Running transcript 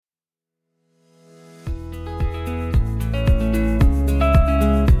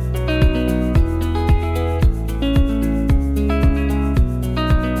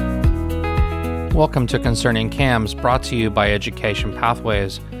Welcome to Concerning CAMS, brought to you by Education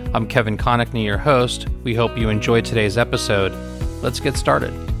Pathways. I'm Kevin Connickney, your host. We hope you enjoyed today's episode. Let's get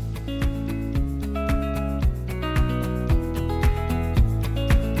started.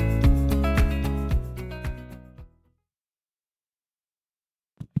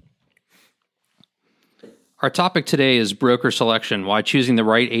 Our topic today is broker selection, why choosing the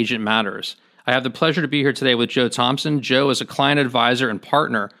right agent matters. I have the pleasure to be here today with Joe Thompson. Joe is a client advisor and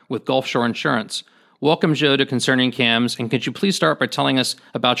partner with Gulf Shore Insurance. Welcome, Joe, to Concerning CAMS, and could you please start by telling us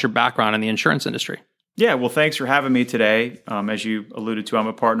about your background in the insurance industry? Yeah, well, thanks for having me today. As you alluded to, I'm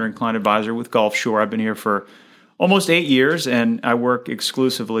a partner and client advisor with Gulf Shore. I've been here for almost 8 years, and I work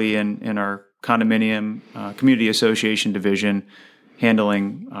exclusively in our condominium community association division,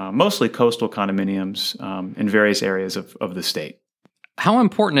 handling mostly coastal condominiums in various areas of the state. How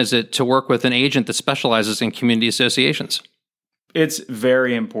important is it to work with an agent that specializes in community associations? It's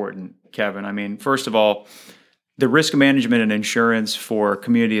very important, Kevin. I mean, first of all, the risk management and insurance for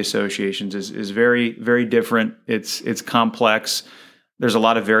community associations is very, very different. It's complex. There's a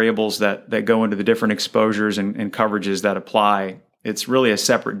lot of variables that go into the different exposures and coverages that apply. It's really a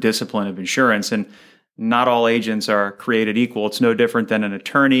separate discipline of insurance, and not all agents are created equal. It's no different than an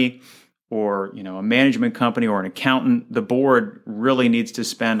attorney or, a management company or an accountant. The board really needs to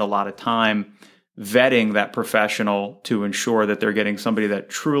spend a lot of time vetting that professional to ensure that they're getting somebody that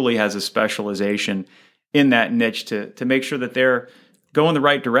truly has a specialization in that niche to make sure that they're going the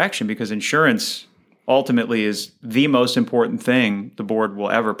right direction, because insurance ultimately is the most important thing the board will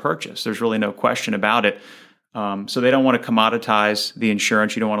ever purchase. There's really no question about it. So they don't want to commoditize the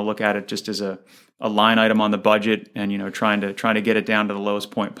insurance. You don't want to look at it just as a line item on the budget and trying to get it down to the lowest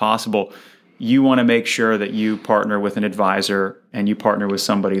point possible. You want to make sure that you partner with an advisor and you partner with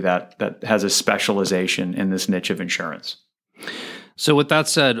somebody that has a specialization in this niche of insurance. So with that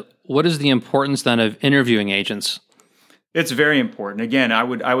said, what is the importance then of interviewing agents? It's very important. Again, I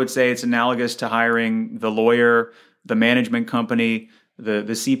would say it's analogous to hiring the lawyer, the management company, the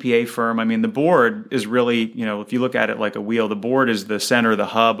CPA firm. I mean, the board is really, if you look at it like a wheel, the board is the center, the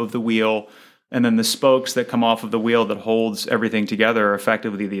hub of the wheel. And then the spokes that come off of the wheel that holds everything together are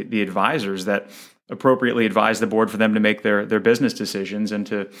effectively the advisors that appropriately advise the board for them to make their business decisions and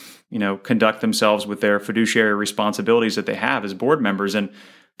to, conduct themselves with their fiduciary responsibilities that they have as board members. And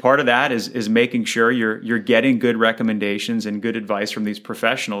part of that is making sure you're getting good recommendations and good advice from these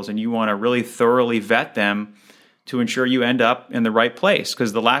professionals, and you want to really thoroughly vet them to ensure you end up in the right place.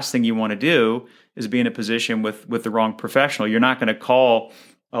 Because the last thing you want to do is be in a position with the wrong professional. You're not going to call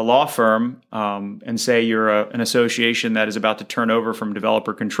a law firm and say you're an association that is about to turn over from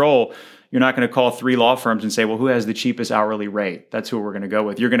developer control. You're not going to call 3 law firms and say, well, who has the cheapest hourly rate? That's who we're going to go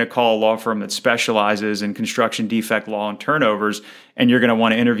with. You're going to call a law firm that specializes in construction defect law and turnovers, and you're going to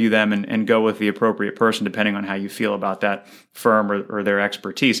want to interview them and go with the appropriate person depending on how you feel about that firm or their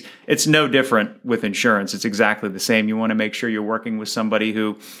expertise. It's no different with insurance. It's exactly the same. You want to make sure you're working with somebody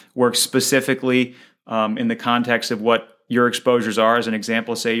who works specifically in the context of what your exposures are. As an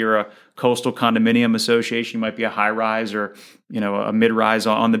example, say you're a coastal condominium association, you might be a high-rise or a mid-rise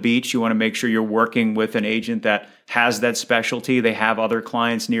on the beach. You want to make sure you're working with an agent that has that specialty. They have other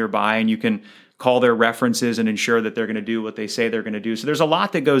clients nearby, and you can call their references and ensure that they're going to do what they say they're going to do. So there's a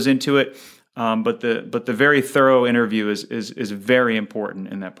lot that goes into it, but the very thorough interview is very important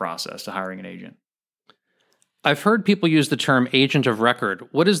in that process to hiring an agent. I've heard people use the term agent of record.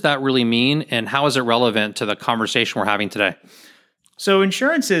 What does that really mean, and how is it relevant to the conversation we're having today? So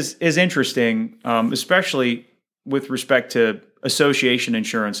insurance is interesting, especially with respect to association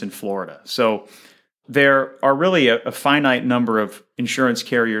insurance in Florida. So there are really a finite number of insurance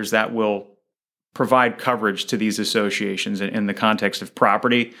carriers that will provide coverage to these associations in the context of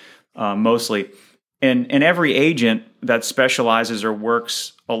property, mostly. And every agent that specializes or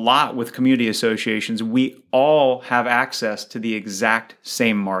works a lot with community associations, we all have access to the exact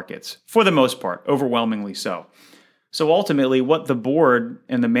same markets, for the most part, overwhelmingly so. So ultimately, what the board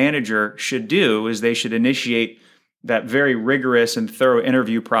and the manager should do is they should initiate that very rigorous and thorough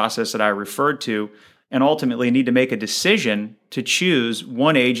interview process that I referred to, and ultimately need to make a decision to choose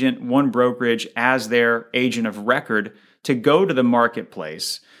one agent, one brokerage as their agent of record to go to the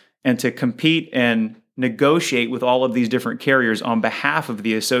marketplace and to compete and negotiate with all of these different carriers on behalf of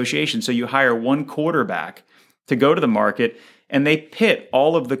the association. So you hire one quarterback to go to the market, and they pit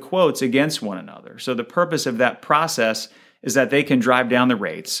all of the quotes against one another. So the purpose of that process is that they can drive down the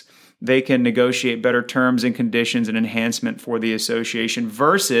rates. They can negotiate better terms and conditions and enhancement for the association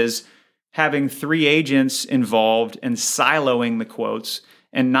versus having 3 agents involved and siloing the quotes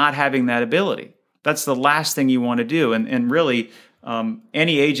and not having that ability. That's the last thing you want to do. And really,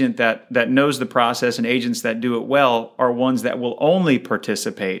 Any agent that knows the process and agents that do it well are ones that will only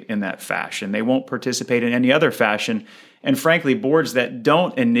participate in that fashion. They won't participate in any other fashion. And frankly, boards that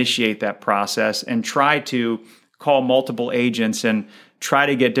don't initiate that process and try to call multiple agents and try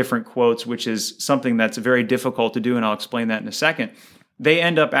to get different quotes, which is something that's very difficult to do, and I'll explain that in a second, they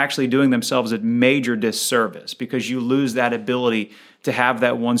end up actually doing themselves a major disservice because you lose that ability to have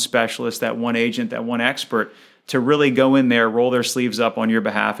that one specialist, that one agent, that one expert to really go in there, roll their sleeves up on your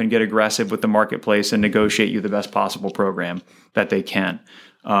behalf and get aggressive with the marketplace and negotiate you the best possible program that they can.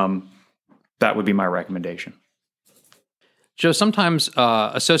 That would be my recommendation. Joe, sometimes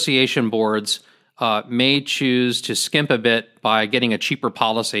association boards may choose to skimp a bit by getting a cheaper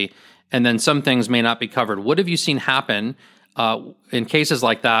policy, and then some things may not be covered. What have you seen happen in cases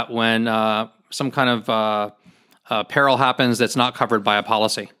like that when some kind of peril happens that's not covered by a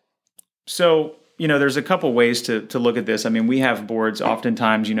policy? So, there's a couple ways to look at this. I mean, we have boards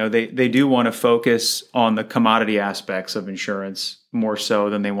oftentimes, they do want to focus on the commodity aspects of insurance more so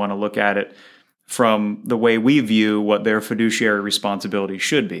than they want to look at it from the way we view what their fiduciary responsibility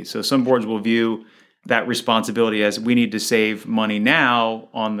should be. So some boards will view that responsibility as we need to save money now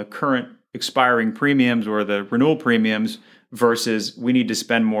on the current expiring premiums or the renewal premiums versus we need to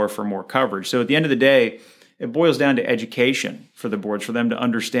spend more for more coverage. So at the end of the day, it boils down to education for the boards, for them to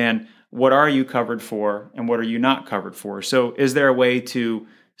understand what are you covered for and what are you not covered for. So is there a way to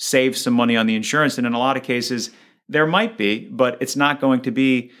save some money on the insurance? And in a lot of cases, there might be, but it's not going to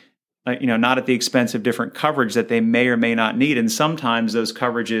be not at the expense of different coverage that they may or may not need. And sometimes those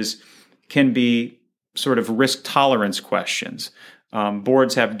coverages can be sort of risk tolerance questions.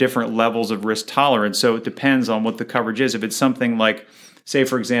 Boards have different levels of risk tolerance, so it depends on what the coverage is. If it's something like, say,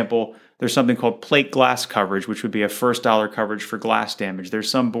 for example, there's something called plate glass coverage, which would be a first dollar coverage for glass damage. There's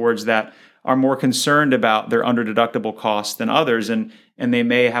some boards that are more concerned about their under-deductible costs than others, and they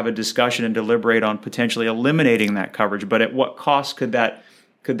may have a discussion and deliberate on potentially eliminating that coverage. But at what cost could that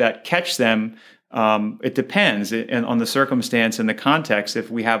catch them? It depends on the circumstance and the context.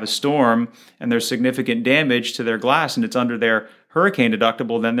 If we have a storm and there's significant damage to their glass and it's under their hurricane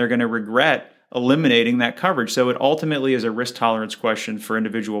deductible, then they're going to regret eliminating that coverage. So it ultimately is a risk tolerance question for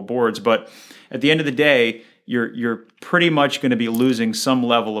individual boards. But at the end of the day, you're pretty much going to be losing some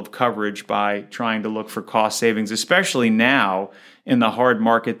level of coverage by trying to look for cost savings, especially now in the hard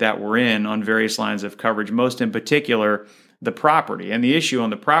market that we're in on various lines of coverage, most in particular the property. And the issue on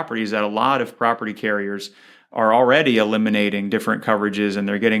the property is that a lot of property carriers are already eliminating different coverages and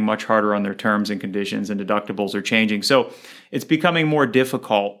they're getting much harder on their terms and conditions, and deductibles are changing. So it's becoming more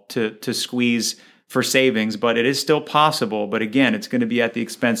difficult to squeeze for savings, but it is still possible. But again, it's going to be at the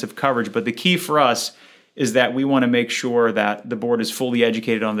expense of coverage. But the key for us is that we want to make sure that the board is fully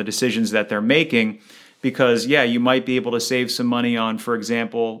educated on the decisions that they're making, because you might be able to save some money on, for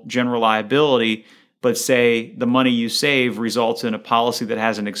example, general liability, but say the money you save results in a policy that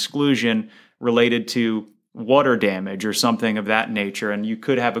has an exclusion related to water damage or something of that nature. And you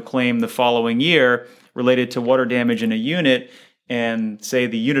could have a claim the following year related to water damage in a unit, and say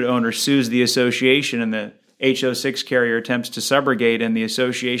the unit owner sues the association and the HO6 carrier attempts to subrogate and the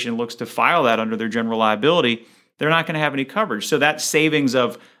association looks to file that under their general liability, they're not going to have any coverage. So that savings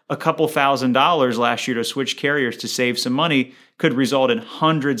of a couple $1,000s last year to switch carriers to save some money could result in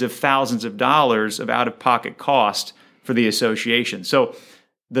hundreds of thousands of dollars of out-of-pocket cost for the association. So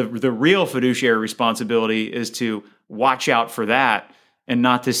the real fiduciary responsibility is to watch out for that and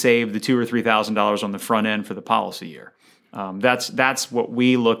not to save the $2,000 or $3,000 on the front end for the policy year. That's what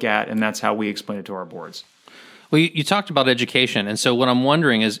we look at, and that's how we explain it to our boards. Well, you talked about education, and so what I'm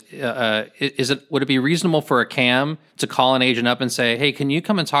wondering is would it be reasonable for a CAM to call an agent up and say, "Hey, can you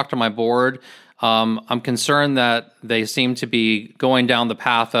come and talk to my board? I'm concerned that they seem to be going down the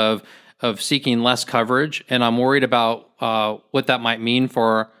path of seeking less coverage, and I'm worried about what that might mean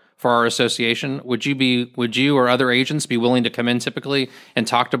for our association." Would you or other agents be willing to come in typically and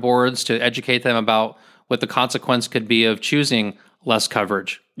talk to boards to educate them about what the consequence could be of choosing less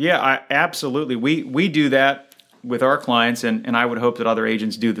coverage? Yeah, absolutely. We do that with our clients, and I would hope that other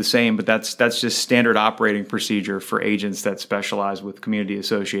agents do the same, but that's just standard operating procedure for agents that specialize with community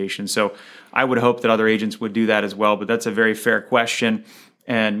associations. So I would hope that other agents would do that as well, but that's a very fair question.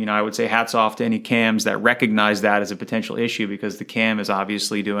 And I would say hats off to any CAMs that recognize that as a potential issue, because the CAM is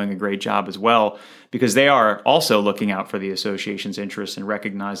obviously doing a great job as well, because they are also looking out for the association's interests and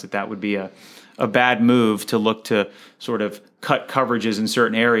recognize that would be a bad move to look to sort of cut coverages in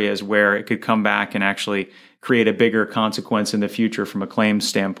certain areas where it could come back and actually create a bigger consequence in the future from a claims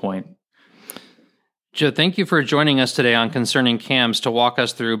standpoint. Joe, thank you for joining us today on Concerning CAMS to walk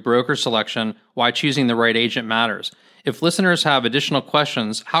us through broker selection, why choosing the right agent matters. If listeners have additional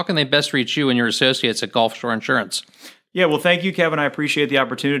questions, how can they best reach you and your associates at Gulf Shore Insurance? Yeah, well, thank you, Kevin. I appreciate the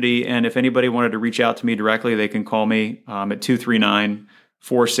opportunity. And if anybody wanted to reach out to me directly, they can call me at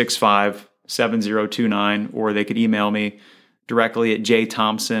 239-465-7029, or they could email me directly at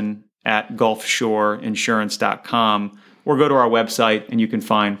jthompson@gulfshoreinsurance.com, or go to our website and you can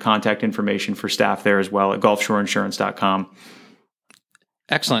find contact information for staff there as well at gulfshoreinsurance.com.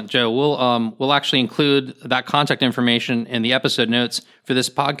 Excellent, Joe. We'll actually include that contact information in the episode notes for this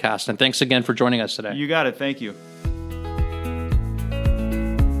podcast. And thanks again for joining us today. You got it. Thank you.